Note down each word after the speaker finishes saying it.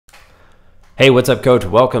Hey, what's up, coach?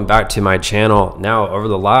 Welcome back to my channel. Now, over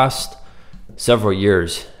the last several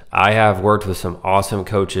years, I have worked with some awesome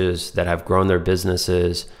coaches that have grown their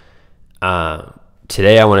businesses.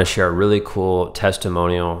 Today, I want to share a really cool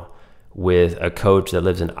testimonial with a coach that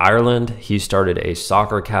lives in Ireland. He started a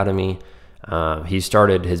soccer academy. He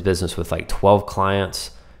started his business with like 12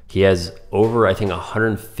 clients. He has over, I think,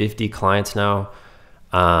 150 clients now.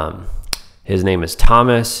 His name is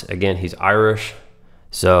Thomas. Again, he's Irish.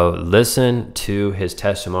 So listen to his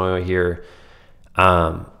testimonial here.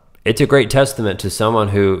 It's a great testament to someone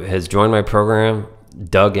who has joined my program,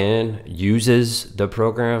 dug in, uses the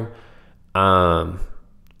program. And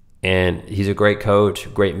he's a great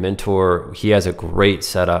coach, great mentor. He has a great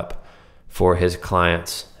setup for his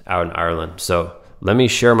clients out in Ireland. So let me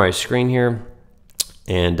share my screen here,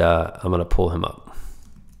 and I'm going to pull him up.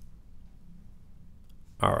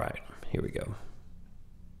 All right, here we go.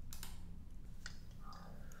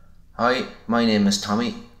 Hi, my name is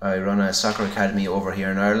Tommy. I run a soccer academy over here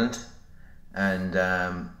in Ireland, and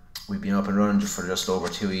we've been up and running for just over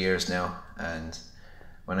 2 years now. And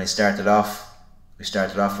when I started off, we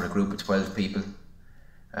started off with a group of 12 people,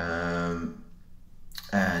 and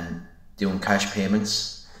doing cash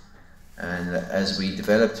payments. And as we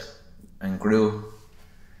developed and grew,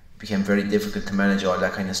 it became very difficult to manage all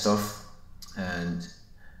that kind of stuff. And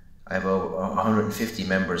I have over 150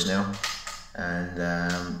 members now, and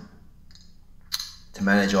to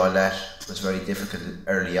manage all that was very difficult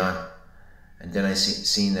early on. And then I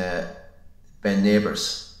seen Ben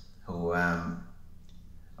Neighbours, who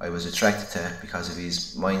I was attracted to because of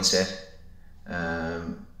his mindset,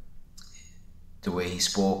 the way he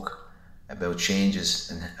spoke about changes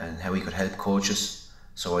and how he could help coaches.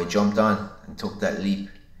 So I jumped on and took that leap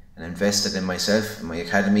and invested in myself, in my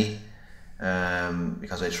academy,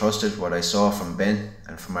 because I trusted what I saw from Ben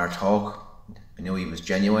and from our talk. I knew he was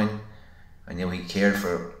genuine. I knew he cared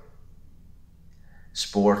for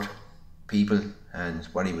sport, people, and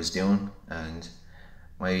what he was doing. And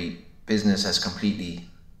my business has completely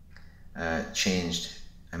changed,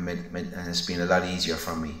 and it's been a lot easier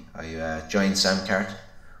for me. I joined Samcart.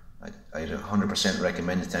 I'd 100%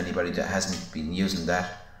 recommend it to anybody that hasn't been using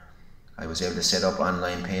that. I was able to set up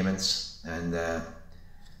online payments and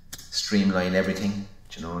streamline everything.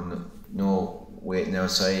 You know, no waiting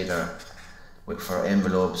outside or for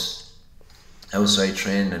envelopes, outside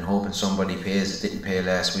training and hoping somebody pays that didn't pay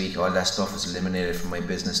last week. All that stuff is eliminated from my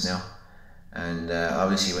business now. And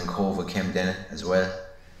obviously when COVID came then as well,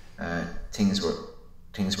 things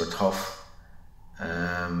were tough,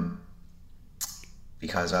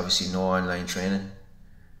 because obviously no online training.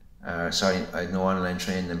 I had no online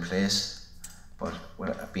training in place, but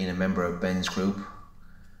being a member of Ben's group,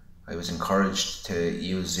 I was encouraged to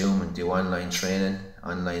use Zoom and do online training,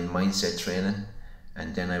 online mindset training.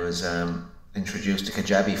 And then I was introduced to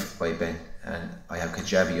Kajabi by Ben, and I have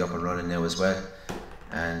Kajabi up and running now as well,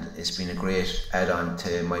 and it's been a great add-on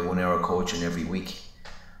to my 1 hour coaching every week.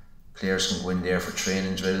 Players can go in there for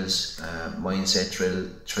training drills, mindset drill,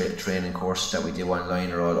 training courses that we do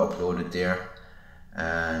online are all uploaded there.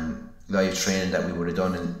 Live training that we would have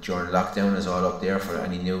done during lockdown is all up there for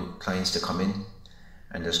any new clients to come in.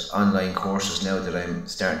 And there's online courses now that I'm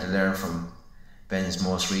starting to learn from Ben's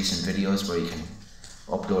most recent videos, where you can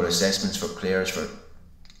upload assessments for players for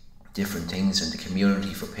different things, and the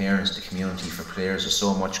community for parents, the community for players. There's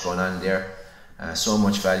so much going on there, so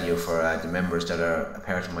much value for the members that are a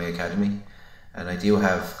part of my academy. And I do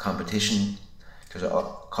have competition. There's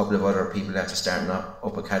a couple of other people that are starting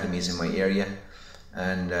up academies in my area,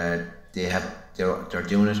 and they're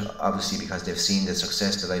doing it obviously because they've seen the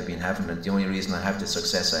success that I've been having. And the only reason I have the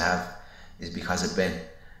success I have is because of Ben,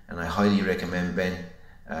 and I highly recommend Ben.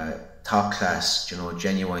 Top class, you know,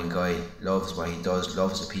 genuine guy, loves what he does,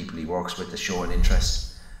 loves the people he works with, the show and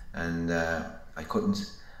interest. And I couldn't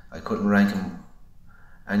rank him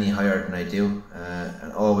any higher than I do,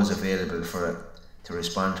 and always available to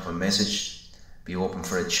respond to a message, be open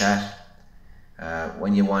for a chat.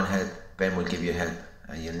 When you want help, Ben will give you help,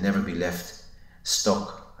 and you'll never be left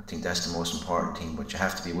stuck. I think that's the most important thing, but you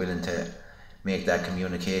have to be willing to make that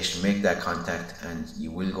communication, make that contact, and you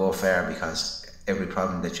will go far, because every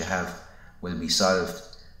problem that you have will be solved,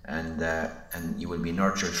 and you will be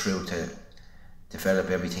nurtured through to develop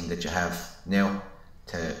everything that you have now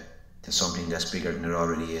to something that's bigger than it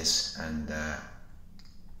already is. And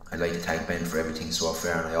I'd like to thank Ben for everything so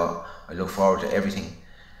far, and I look forward to everything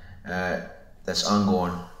that's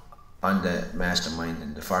ongoing on the mastermind,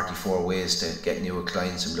 and the 44 ways to get new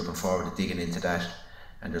clients. I'm looking forward to digging into that,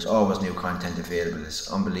 and there's always new content available.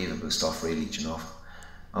 It's unbelievable stuff, really, you know,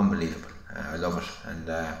 unbelievable. I love it, and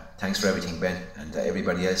thanks for everything, Ben, and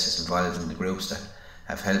everybody else that's involved in the groups that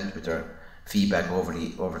have helped with their feedback over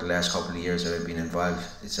the last couple of years that I've been involved.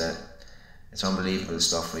 It's unbelievable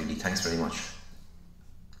stuff, really. Thanks very much.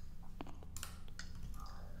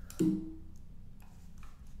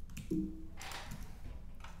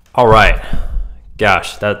 All right,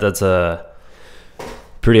 gosh, that's a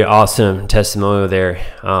pretty awesome testimonial there.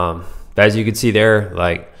 As you can see there,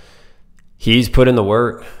 like, he's put in the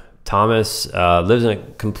work. Thomas lives in a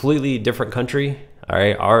completely different country. All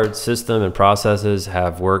right, our system and processes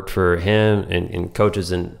have worked for him and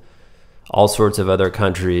coaches in all sorts of other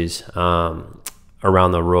countries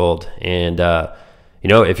around the world. And you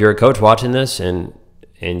know, if you're a coach watching this and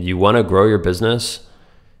you want to grow your business,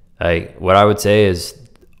 like, what I would say is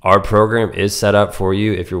our program is set up for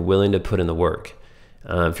you if you're willing to put in the work,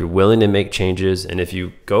 if you're willing to make changes, and if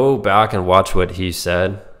you go back and watch what he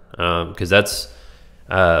said, because that's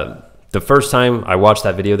the first time I watched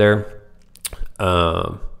that video there,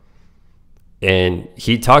 and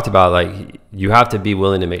he talked about, like, you have to be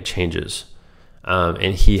willing to make changes,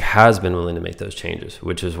 and he has been willing to make those changes,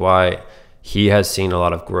 which is why he has seen a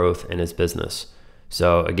lot of growth in his business.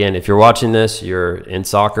 So again, if you're watching this, you're in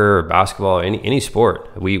soccer or basketball, any sport.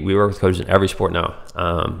 We work with coaches in every sport now.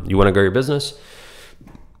 You want to grow your business,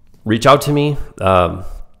 reach out to me. Go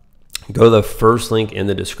to the first link in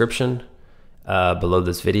the description below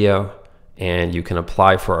this video, and you can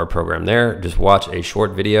apply for our program there. Just watch a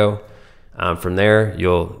short video. From there,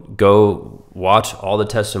 you'll go watch all the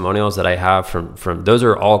testimonials that I have from those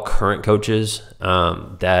are all current coaches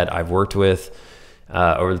that I've worked with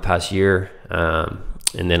over the past year.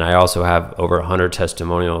 And then I also have over 100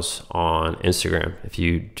 testimonials on Instagram. If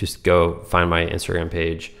you just go find my Instagram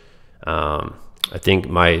page, I think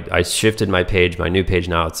I shifted my page, my new page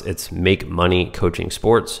now, it's Make Money Coaching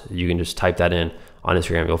Sports. You can just type that in on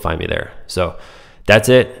Instagram, you'll find me there. So that's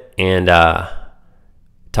it. And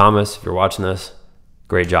Thomas, if you're watching this,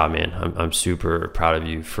 great job, man. I'm super proud of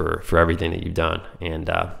you for everything that you've done. And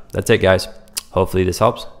that's it, guys. Hopefully this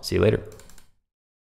helps. See you later.